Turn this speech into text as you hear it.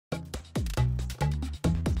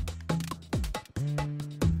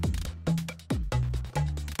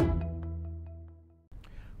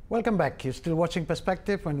Welcome back. You're still watching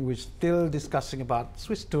Perspective, and we're still discussing about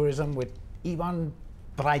Swiss tourism with Ivan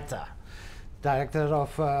Breiter, Director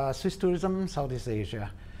of Swiss Tourism Southeast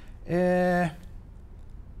Asia. When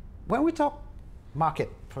we talk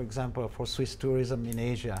market, for example, for Swiss tourism in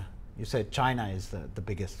Asia, you said China is the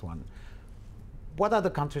biggest one. What are the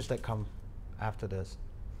countries that come after this?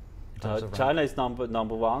 China is number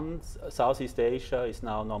one. Southeast Asia is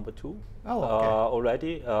now number 2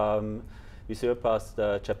 already. We surpassed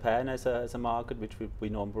Japan as a market, which will be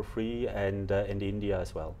number 3, and India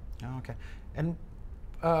as well. Oh, okay. And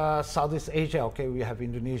Southeast Asia, okay, we have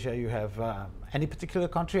Indonesia. You have any particular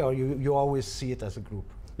country, or you always see it as a group?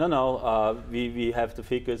 No. We have the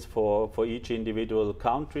figures for each individual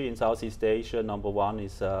country. In Southeast Asia, number 1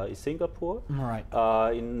 is Singapore. Right.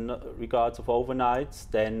 In regards of overnights,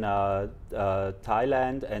 then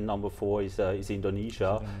Thailand, and number 4 is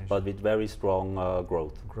Indonesia, but with very strong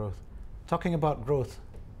growth. Talking about growth,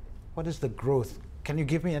 what is the growth? Can you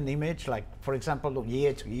give me an image, like, for example,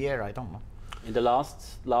 year to year? I don't know. In the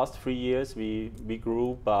last 3 years, we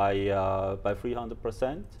grew by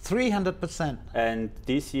 300%. 300%. And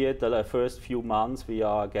this year, the first few months, we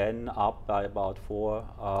are again up by about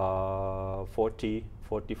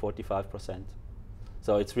 45%.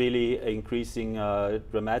 So it's really increasing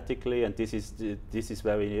dramatically, and this is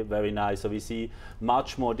very nice. So we see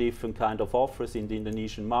much more different kind of offers in the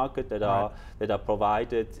Indonesian market that are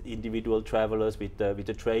provided individual travelers with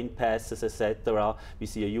the train passes, etc. We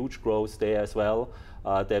see a huge growth there as well.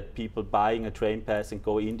 That people buying a train pass and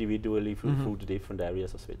go individually through the different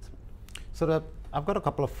areas of Switzerland. So I've got a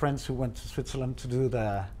couple of friends who went to Switzerland to do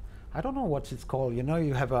I don't know what it's called. You know,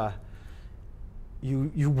 you have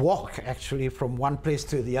you walk actually from one place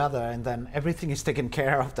to the other, and then everything is taken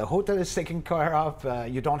care of. The hotel is taken care of.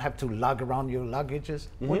 You don't have to lug around your luggages.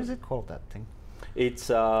 What is it called, that thing? It's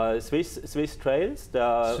Swiss Trails,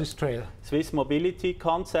 the Swiss mobility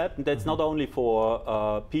concept, and that's not only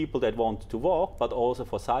for people that want to walk, but also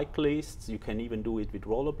for cyclists. You can even do it with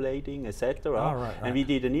rollerblading, etc. Right. And we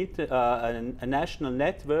did a national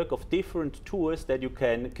network of different tours that you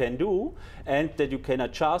can do, and that you can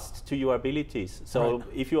adjust to your abilities. So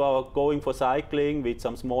if you are going for cycling with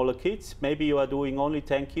some smaller kids, maybe you are doing only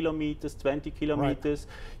 10 kilometers, 20 kilometers.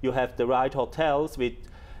 You have the right hotels, with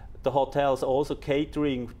the hotels also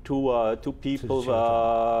catering to people,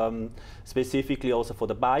 specifically also for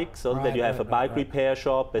the bikes, so that you have a bike repair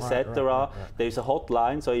shop, etc. There is a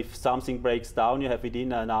hotline, so if something breaks down, you have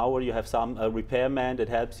within an hour, you have a repairman that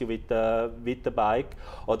helps you with the bike,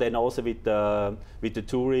 or then also with the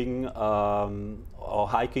touring or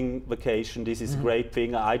hiking vacation. This is a great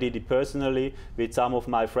thing. I did it personally with some of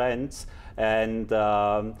my friends. And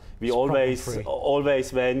we always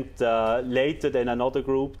went later than another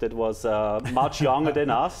group that was much younger than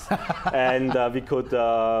us, and we could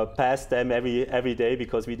pass them every day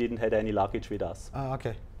because we didn't have any luggage with us.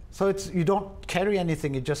 Okay. So you don't carry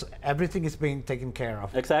anything. Everything is being taken care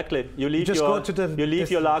of. Exactly. You leave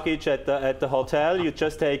your luggage at the hotel. You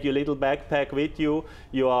just take your little backpack with you.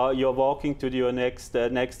 You're walking to your next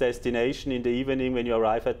destination in the evening. When you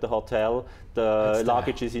arrive at the hotel, the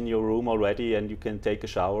luggage is in your room already, and you can take a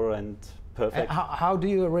shower, and perfect. How do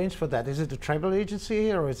you arrange for that? Is it a travel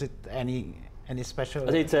agency, or is it any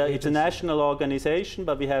special? It's a national organization,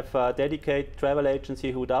 but we have a dedicated travel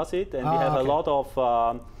agency who does it, and we have a lot of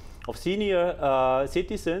senior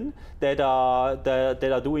citizens that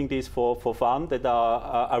are doing this for fun, that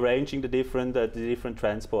are arranging the different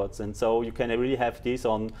transports, and so you can really have this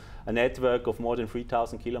on a network of more than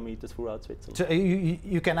 3,000 kilometers throughout Switzerland. So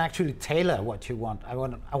you can actually tailor what you want. I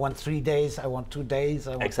want 3 days. I want 2 days.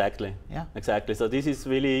 Exactly. Yeah. Exactly. So this is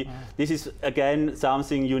really this is again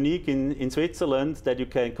something unique in Switzerland, that you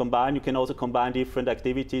can combine. You can also combine different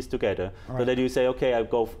activities together. So that you say, okay, I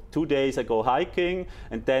go 2 days. I go hiking,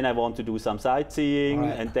 and then I want to do some sightseeing,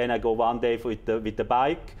 and then I go 1 day with the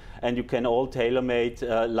bike, and you can all tailor-made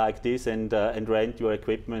like this, and rent your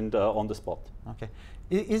equipment on the spot. Okay.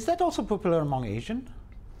 Is that also popular among Asian?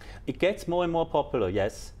 It gets more and more popular,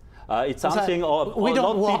 yes. It's something we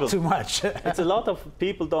don't walk too much. It's a lot of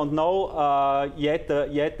people don't know yet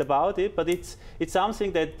about it, but it's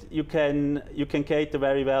something that you can cater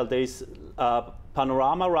very well. There is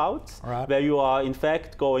panorama routes where you are in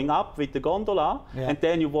fact going up with the gondola, and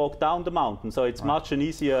then you walk down the mountain. So it's much an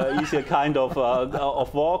easier kind of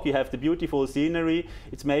walk. You have the beautiful scenery.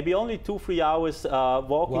 It's maybe only 2-3 hours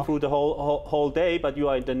walking through the whole day, but you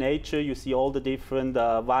are in the nature. You see all the different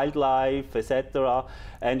wildlife, etc.,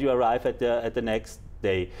 and you arrive at the next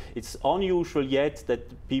day. It's unusual yet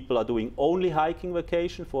that people are doing only hiking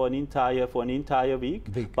vacation for an entire week,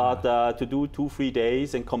 but to do 2-3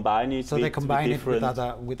 days and combine it. So they combine it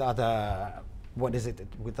with other what is it?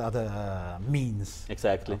 With other means.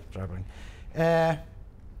 Exactly. Of traveling.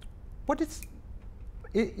 What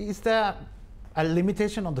is there a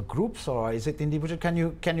limitation on the groups, or is it individual? Can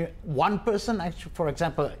you one person actually, for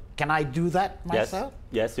example, can I do that myself?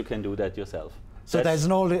 Yes, you can do that yourself. So there's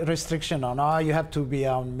no restriction on, you have to be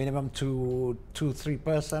on minimum 2-3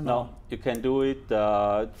 person? No, you can do it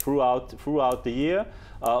throughout the year.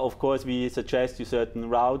 Of course, we suggest you certain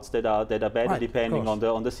routes that are better depending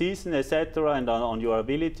on the season, etc., and on your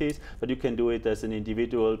abilities. But you can do it as an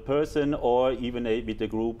individual person or even with a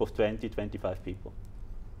group of 20-25 people.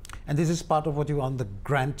 And this is part of what you on the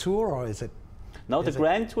Grand Tour, or is it? No, the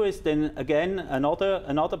Grand Tour is then again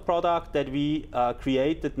another product that we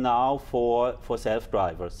created now for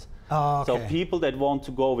self-drivers. Oh, okay. So people that want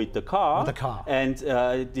to go with the car,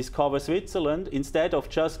 and discover Switzerland, instead of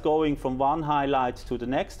just going from one highlight to the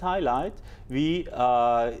next highlight, we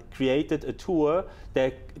created a tour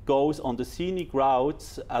that goes on the scenic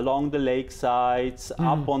routes along the lakesides,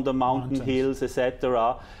 up on the mountain hills,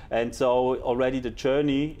 etc. And so already the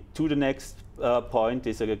journey to the next point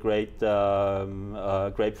is a great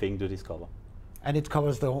thing to discover. And it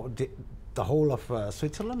covers the whole of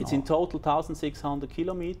Switzerland? It's in total 1,600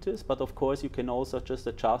 kilometers, but of course you can also just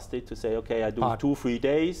adjust it to say, okay, I do 2-3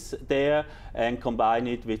 days there and combine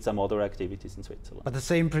it with some other activities in Switzerland. But the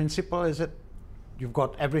same principle, is it? You've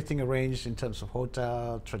got everything arranged in terms of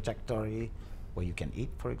hotel, trajectory, where you can eat,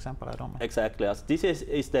 for example, I don't know. Exactly. This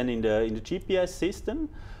is then in the GPS system,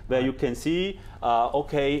 where you can see,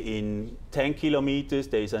 okay, in 10 kilometers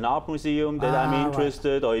there is an art museum that I'm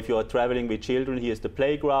interested, or if you are traveling with children, here's the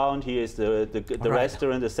playground, here's the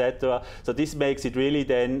restaurant, etc. So this makes it really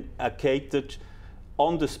then catered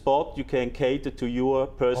on the spot. You can cater to your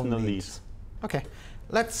personal needs. Okay,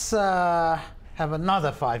 let's have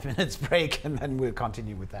another 5 minutes break and then we'll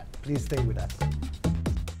continue with that. Please stay with us.